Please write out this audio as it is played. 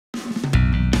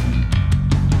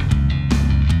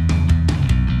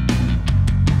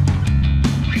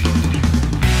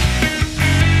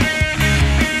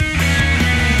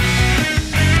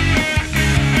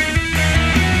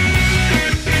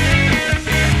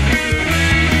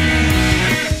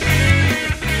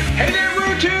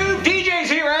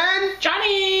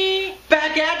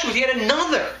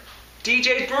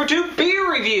DJs BrewTube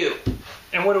beer review.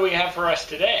 And what do we have for us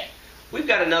today? We've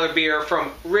got another beer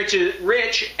from Rich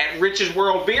at Rich's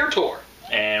World Beer Tour.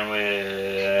 And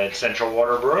with Central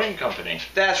Water Brewing Company.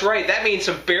 That's right. That means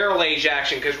some barrel age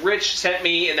action because Rich sent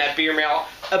me in that beer mail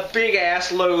a big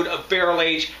ass load of barrel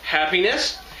age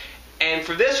happiness. And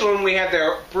for this one, we have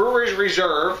their Brewer's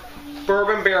Reserve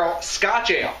Bourbon Barrel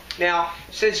Scotch Ale. Now,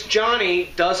 since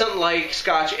Johnny doesn't like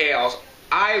Scotch ales,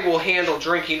 I will handle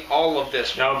drinking all of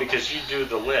this. No, because you do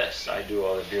the list. I do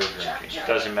all the beer drinking. It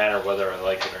doesn't matter whether I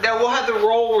like it or not. Now, we'll have the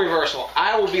role reversal.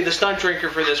 I will be the stunt drinker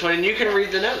for this one, and you can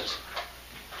read the notes.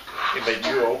 Yeah, but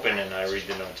you open and I read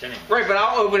the notes anyway. Right, but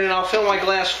I'll open and I'll fill my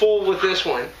glass full with this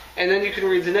one, and then you can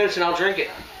read the notes and I'll drink it.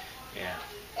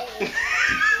 Yeah.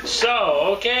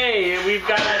 So, okay, we've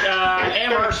got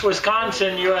Amherst,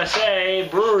 Wisconsin, USA,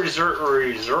 Brewer's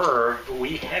Reserve,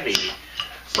 Wee Heavy,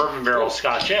 Bourbon Barrel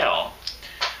Scotch Ale.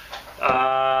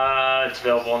 It's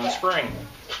available in the spring.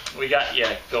 We got,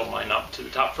 fill mine up to the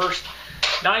top first.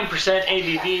 9%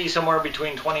 ABV, somewhere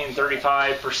between 20 and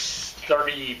 35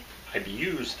 30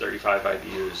 IBUs, 35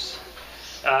 IBUs.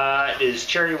 It is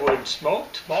Cherrywood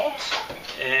smoked malts,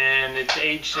 and it's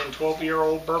aged in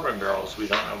 12-year-old bourbon barrels. We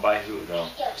don't know by who, though.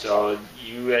 So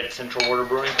you at Central Water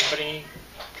Brewing Company,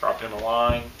 drop him a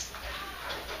line,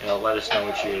 and let us know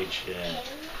what you aged it in.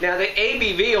 Now, the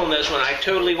ABV on this one, I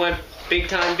totally went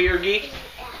big-time beer geek,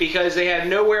 because they had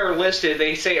nowhere listed.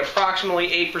 They say approximately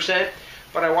 8%,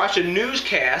 but I watched a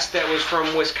newscast that was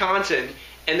from Wisconsin,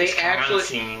 and they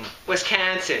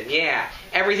Wisconsin, yeah.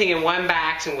 Everything in one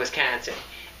box in Wisconsin.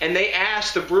 And they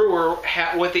asked the brewer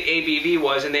what the ABV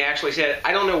was, and they actually said,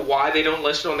 I don't know why they don't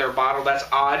list it on their bottle. That's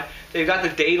odd. They've got the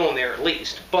date on there at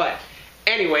least. But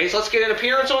anyways, let's get an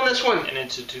appearance on this one. And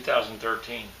it's a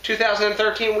 2013.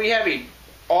 2013 Wee Heavy.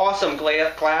 Awesome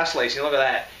glass lacing. Look at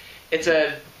that. It's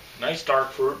a nice dark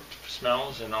fruit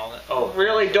smells and all that. Oh,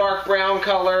 really dark brown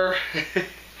color.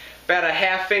 About a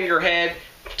half finger head.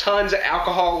 Tons of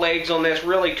alcohol legs on this,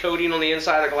 really coating on the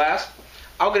inside of the glass.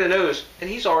 I'll get a nose, and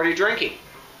he's already drinking.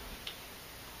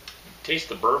 Taste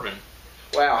the bourbon.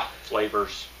 Wow.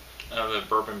 Flavors of the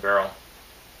bourbon barrel.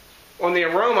 On the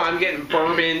aroma, I'm getting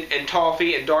bourbon and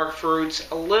toffee and dark fruits,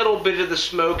 a little bit of the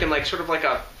smoke, and like sort of like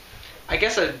a, I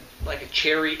guess like a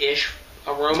cherry-ish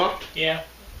aroma. Yeah.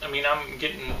 I mean, I'm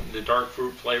getting the dark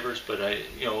fruit flavors, but a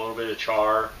little bit of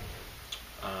char.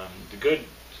 The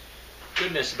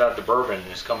goodness about the bourbon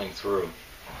is coming through.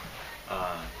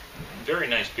 Very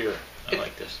nice beer. I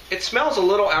like this. It smells a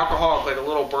little alcoholic, like a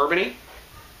little bourbony,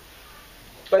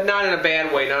 but not in a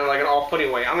bad way, not in like an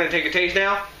off-putting way. I'm going to take a taste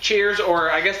now. Cheers,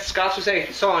 or I guess the Scots would say,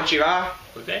 Slainte,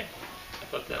 Would they? I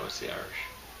thought that was the Irish.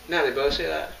 No, they both say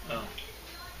that. Oh.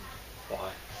 Why?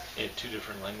 They have two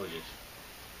different languages.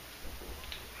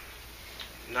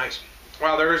 Nice.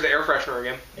 Wow, there's the air freshener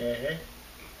again. Mm-hmm.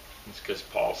 It's because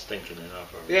Paul's thinking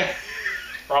enough of it. Yeah.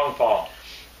 Wrong Paul.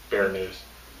 Bear news.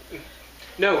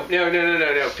 No.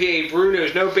 PA brew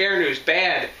news. No bear news.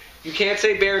 Bad. You can't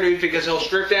say bear news because he'll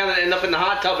strip down and end up in the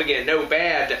hot tub again. No,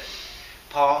 bad.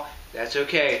 Paul, that's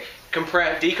okay.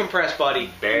 Decompress, buddy.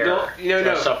 Bear.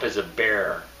 Dress up as a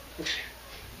bear.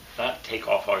 Not take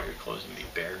off all your clothes and be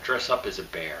bear. Dress up as a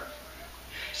bear.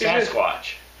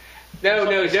 Sasquatch. No,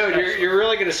 you're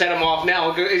really going to set him off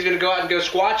now. He's going to go out and go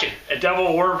squatching. A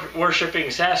devil worshipping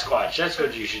Sasquatch. That's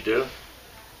what you should do.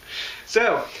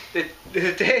 So,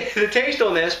 the taste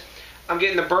on this, I'm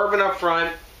getting the bourbon up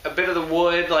front, a bit of the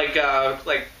wood,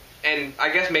 and I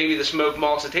guess maybe the smoked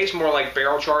malts. It tastes more like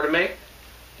barrel char to me.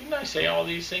 Didn't I say all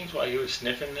these things while you were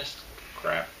sniffing this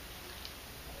crap?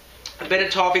 A bit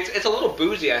of toffee. It's a little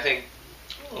boozy, I think.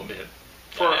 A little bit.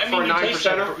 For a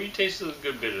 9%er? You taste a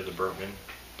good bit of the bourbon,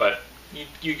 but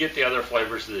you get the other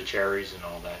flavors of the cherries and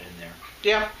all that in there.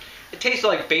 Yeah. It tastes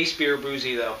like base beer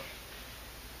boozy, though.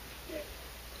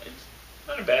 It's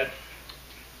not bad.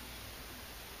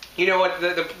 You know what?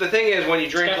 The thing is, when you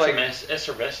drink some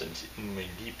effervescence in my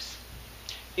deeps.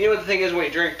 You know what the thing is when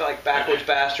you drink like Backwoods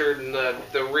Bastard and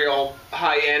the real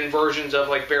high-end versions of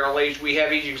like barrel-aged Wee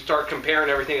Heavies, you can start comparing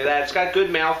everything to that. It's got good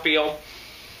mouthfeel.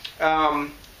 A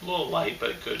little light,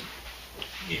 but good.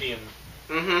 Medium.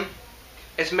 Mm-hmm.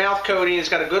 It's mouth coating. It's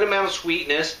got a good amount of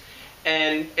sweetness,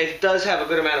 and it does have a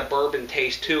good amount of bourbon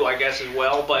taste too, I guess, as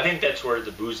well. But I think that's where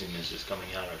the booziness is coming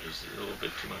out of. Is a little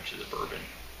bit too much of the bourbon.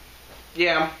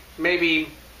 Yeah, maybe.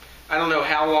 I don't know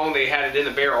how long they had it in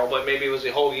the barrel, but maybe it was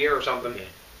a whole year or something. Yeah.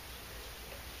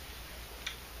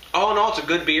 All in all, it's a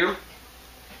good beer,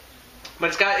 but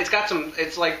it's got some.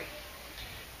 It's like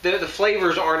the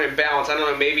flavors aren't in balance. I don't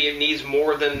know. Maybe it needs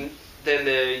more than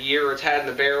the year it's had in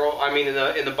the barrel. I mean, in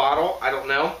the bottle. I don't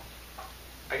know.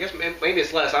 I guess maybe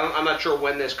it's less. I'm not sure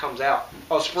when this comes out.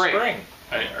 Oh, spring. Spring.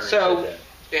 I already So, said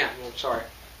yeah, well, sorry.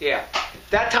 Yeah,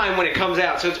 that time when it comes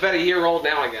out. So it's about a year old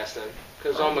now, I guess, then.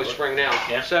 Because it's almost spring now.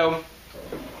 Yeah. So,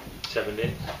 that. 7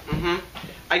 days.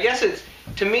 I guess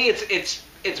to me,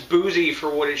 it's boozy for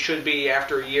what it should be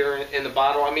after a year in the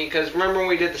bottle. I mean, because remember when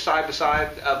we did the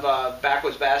side-by-side of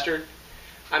Backwoods Bastard?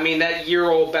 I mean, that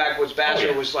year-old Backwoods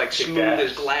Bastard was like Kick smooth ass.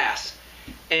 as glass.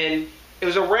 And it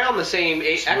was around the same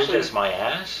age. Smooth Actually, as my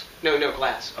ass? no,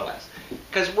 glass. Oh. Glass.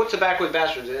 Because what's the Backwoods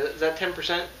Bastard? Is that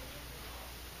 10%?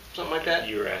 Something like that?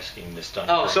 You were asking the stunt.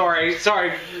 Oh, sorry.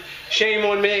 Shame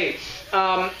on me.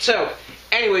 So,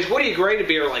 anyways, what do you grade a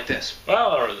beer like this?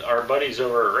 Well, our buddies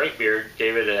over at Right Beer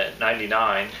gave it a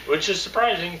 99, which is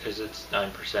surprising because it's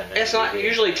 9%. It's not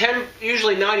usually 10.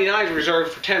 Usually 99 is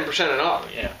reserved for 10% and up.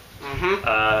 Yeah.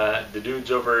 Mm-hmm. The dudes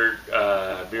over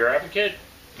Beer Advocate,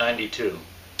 92.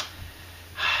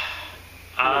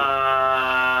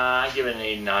 I give it an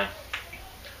 89.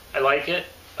 I like it.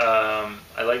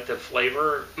 I like the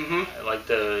flavor. I like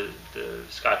the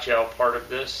Scotch Ale part of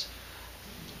this.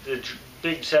 The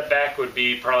big setback would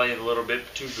be probably a little bit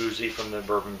too boozy from the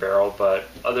Bourbon Barrel, but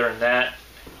other than that,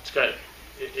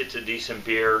 it's a decent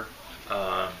beer.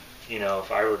 You know,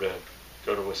 if I were to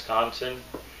go to Wisconsin,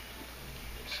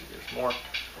 let's see, there's more,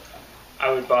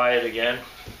 I would buy it again.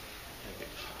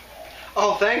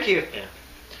 Oh, thank you. Yeah.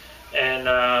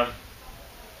 And,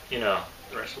 you know,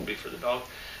 the rest will be for the dog.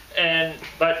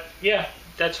 But yeah,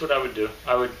 that's what I would do.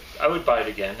 I would buy it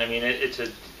again. I mean, it's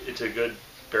a good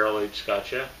barrel-aged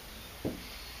Scotch, yeah.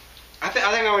 I think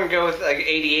I'm gonna go with like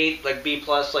 88, like B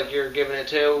plus, like you're giving it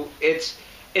to. It's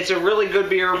a really good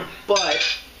beer,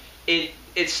 but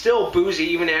it's still boozy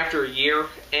even after a year.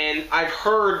 And I've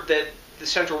heard that the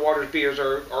Central Waters beers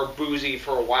are boozy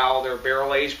for a while. Their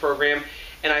barrel-aged program,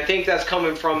 and I think that's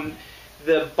coming from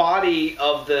the body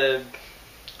of the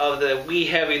wee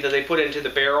heavy that they put into the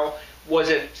barrel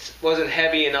wasn't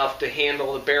heavy enough to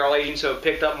handle the barrel aging, so it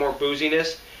picked up more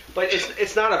booziness. But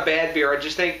it's not a bad beer. I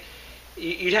just think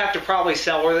you'd have to probably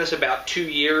cellar this about 2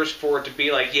 years for it to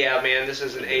be like, yeah, man, this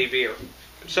is an A beer.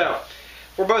 So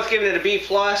we're both giving it a B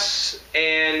plus,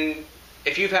 and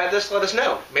if you've had this, let us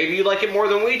know. Maybe you like it more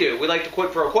than we do. We like the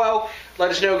quid pro quo.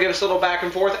 Let us know. Give us a little back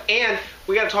and forth. And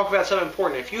we got to talk about something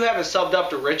important. If you haven't subbed up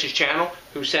to Rich's channel,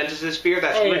 who sent us this beer,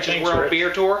 that's Rich's World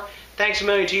Beer Tour. Thanks a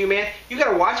million to you, man. You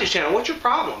got to watch his channel. What's your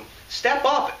problem? Step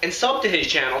up and sub to his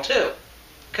channel, too.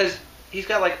 Because he's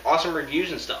got, like, awesome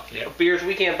reviews and stuff. Yeah. Of beers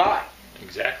we can't buy.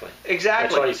 Exactly. Exactly.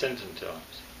 That's why he sends them to us.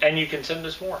 And you can send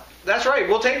us more. That's right.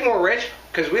 We'll take more, Rich,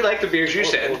 because we like the beers you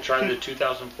send. We'll try the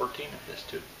 2014 of this,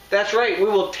 too. That's right. We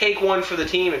will take one for the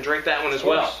team and drink that one as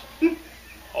well.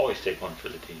 Always take one for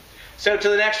the team. So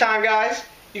till the next time, guys,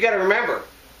 you got to remember,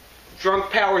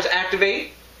 drunk powers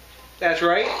activate. That's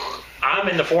right. I'm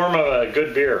in the form of a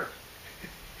good beer.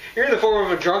 You're in the form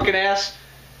of a drunken ass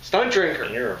stunt drinker.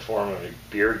 And you're in the form of a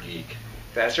beer geek.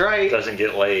 That's right. Doesn't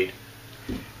get laid.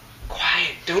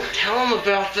 Quiet. Don't tell them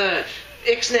about the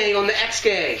ixnay on the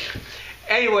X-gay.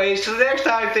 Anyways, till the next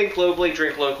time, think globally,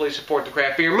 drink locally, support the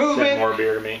craft beer movement. Send more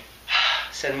beer to me.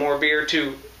 Send more beer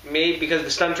to me because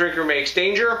the stunt drinker makes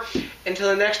danger. Until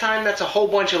the next time, that's a whole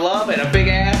bunch of love and a big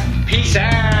ass peace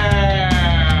out.